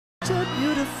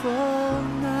beautiful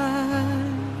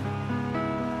night.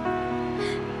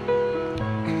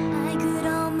 I could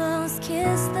almost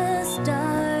kiss the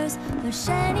stars, they're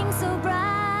shining so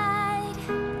bright.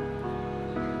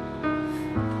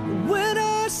 When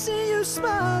I see you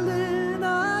smiling,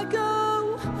 I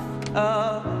go,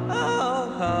 oh,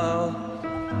 oh, oh.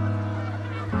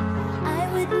 I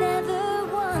would never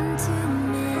want to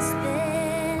miss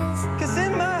this. 'Cause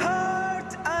in my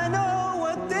heart, I know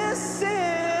what this is.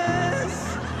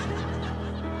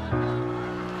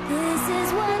 This is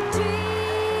what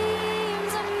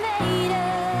dreams are made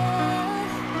of.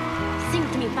 Sing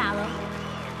to me, Paolo.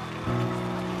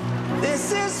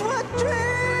 This is what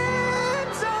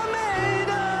dreams are made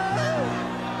of.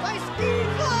 Ice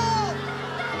people!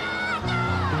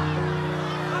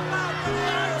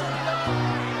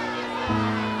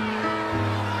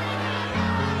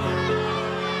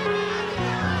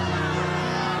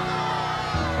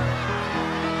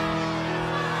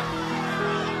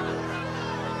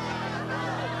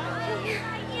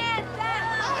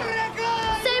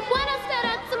 Say buenas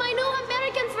tardes to my new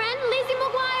American friend, Lizzie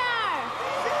McGuire.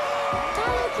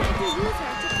 Paolo tried to use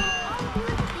her to talk all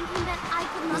good, thinking that I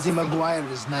could not. Lizzie McGuire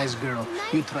is a nice girl.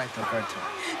 You tried to hurt her.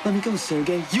 Let me go,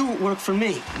 Sergey. You work for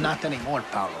me. Not anymore,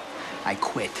 Paolo. I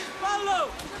quit. Paolo!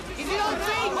 Is it on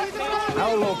sing?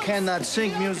 Paolo cannot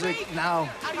sing music. Now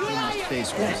he must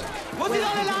face music. Was it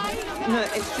on a lie? No,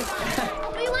 it's just...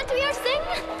 Do you want to hear sing?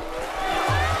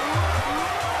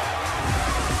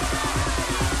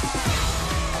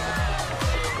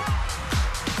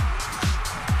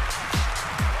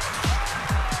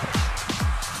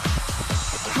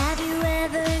 Have you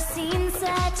ever seen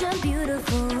such a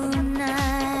beautiful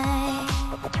night?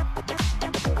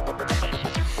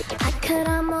 I could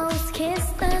almost kiss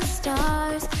the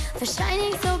stars for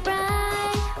shining so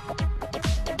bright.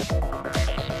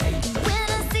 When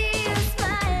I see you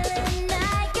smiling, I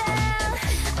go,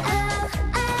 oh,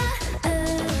 oh,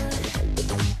 oh.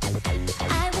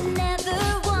 I would never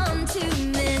want to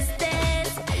miss this,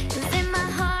 'cause in my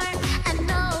heart, I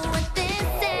know what this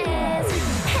is.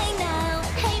 Hey now,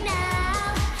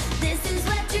 this is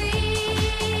what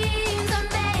dreams are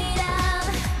made of.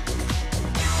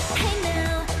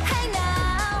 Hey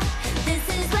now, this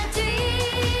is what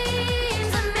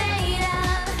dreams are made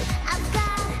of. I've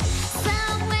got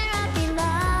somewhere I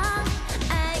belong.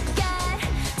 I got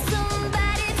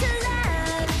somebody to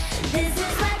love. This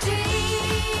is what dreams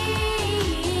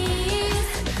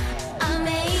are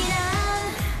made of.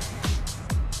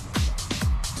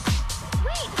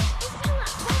 Wait, it's still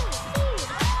not playing.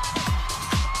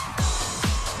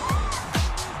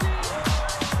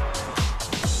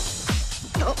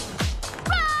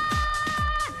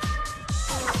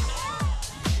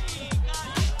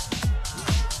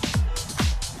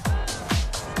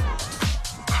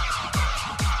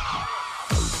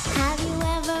 Have you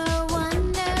ever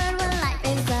wondered what life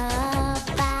is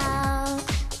about?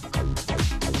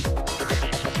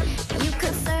 You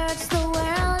could search the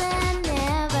world and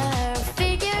never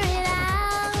figure it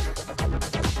out.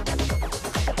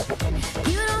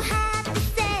 You don't have to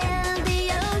sail the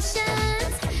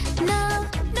oceans. No,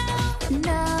 no,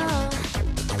 no.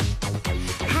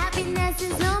 Happiness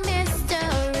is no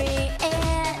mystery.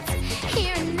 It's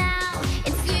here and now.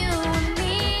 It's you and me.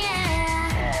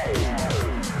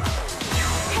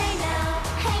 Hey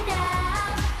now,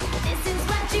 this is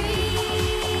what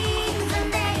dreams are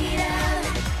made of.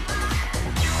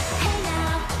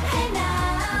 Hey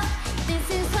now, this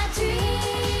is what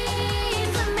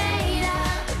dreams are made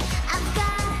of. I've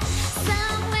got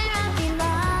somewhere I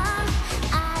belong.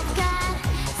 I've got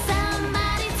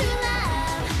somebody to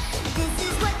love. This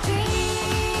is what dreams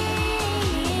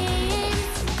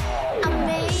are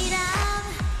made of.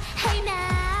 Hey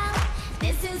now,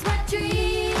 this is what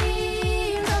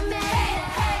dreams are made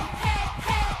of.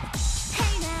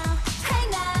 Hey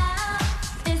now,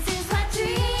 this is what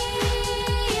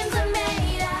dreams are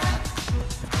made of.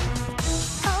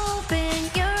 Open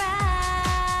your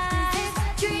eyes,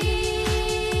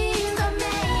 dreams are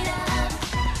made of.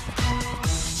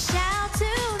 Shout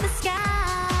to the sky,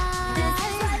 this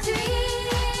is what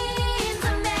dreams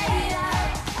are made of.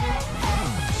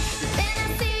 Then I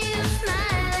see you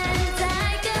smiling as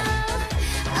I go,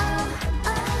 oh,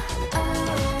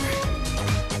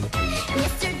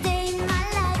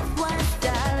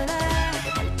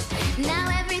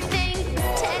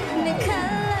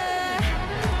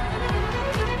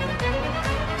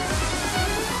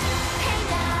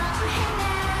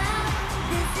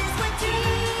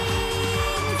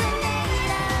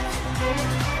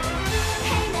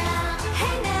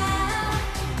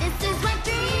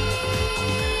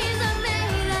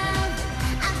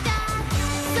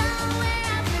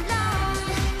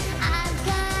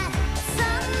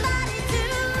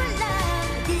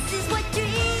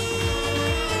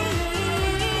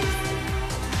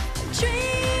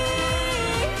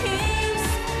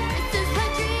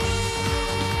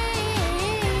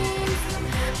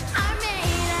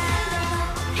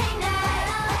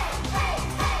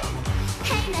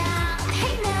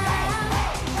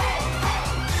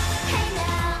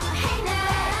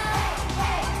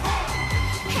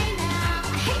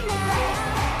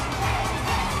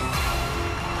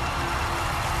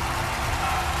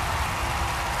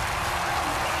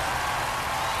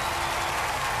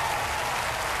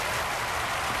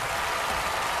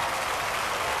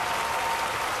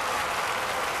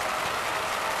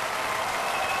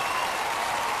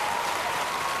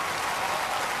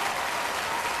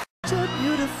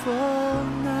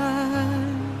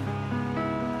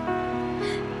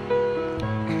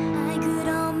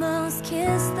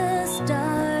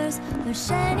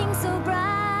 shining so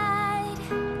bright.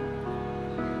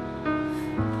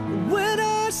 When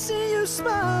I see you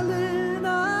smiling,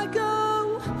 I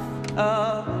go,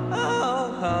 oh,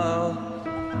 oh, oh.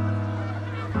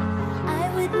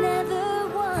 I would never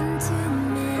want to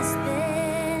miss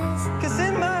this. 'Cause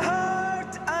in my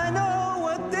heart, I know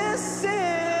what this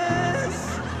is.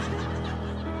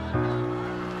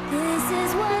 This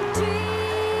is what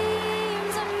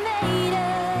dreams are made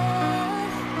of.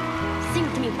 Sing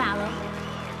to me, Paolo.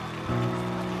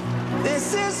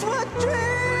 This is what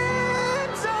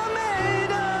dreams are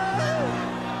made of.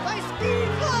 Nice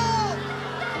people!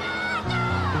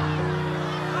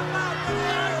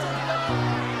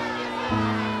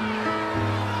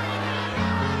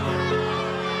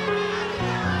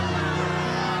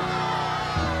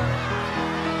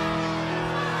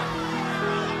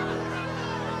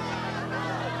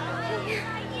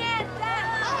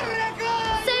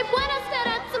 Say buenas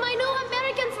tardes to my new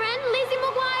American friend, Lizzie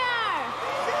McGuire.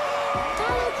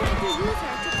 Paolo tried to use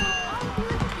her to talk all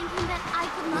good, thinking that I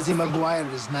could not. Lizzie McGuire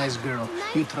is a nice girl.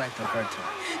 You tried to hurt her.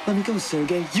 Let me go,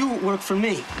 Sergey. You work for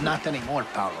me. Not anymore,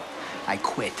 Paolo. I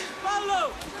quit.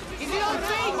 Paolo! Is he on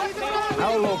sing?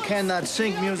 Paolo cannot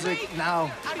sing music.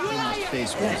 Now he must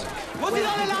face music. Was he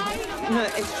on the line? No,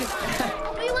 it's just...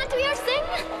 Do you want to hear sing?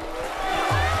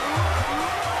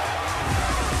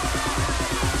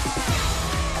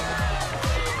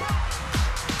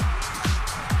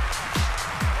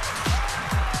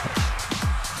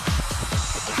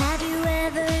 Have you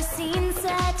ever seen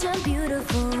such a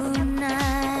beautiful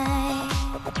night?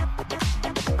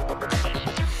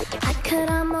 I could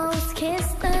almost kiss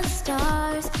the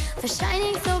stars for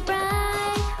shining so bright.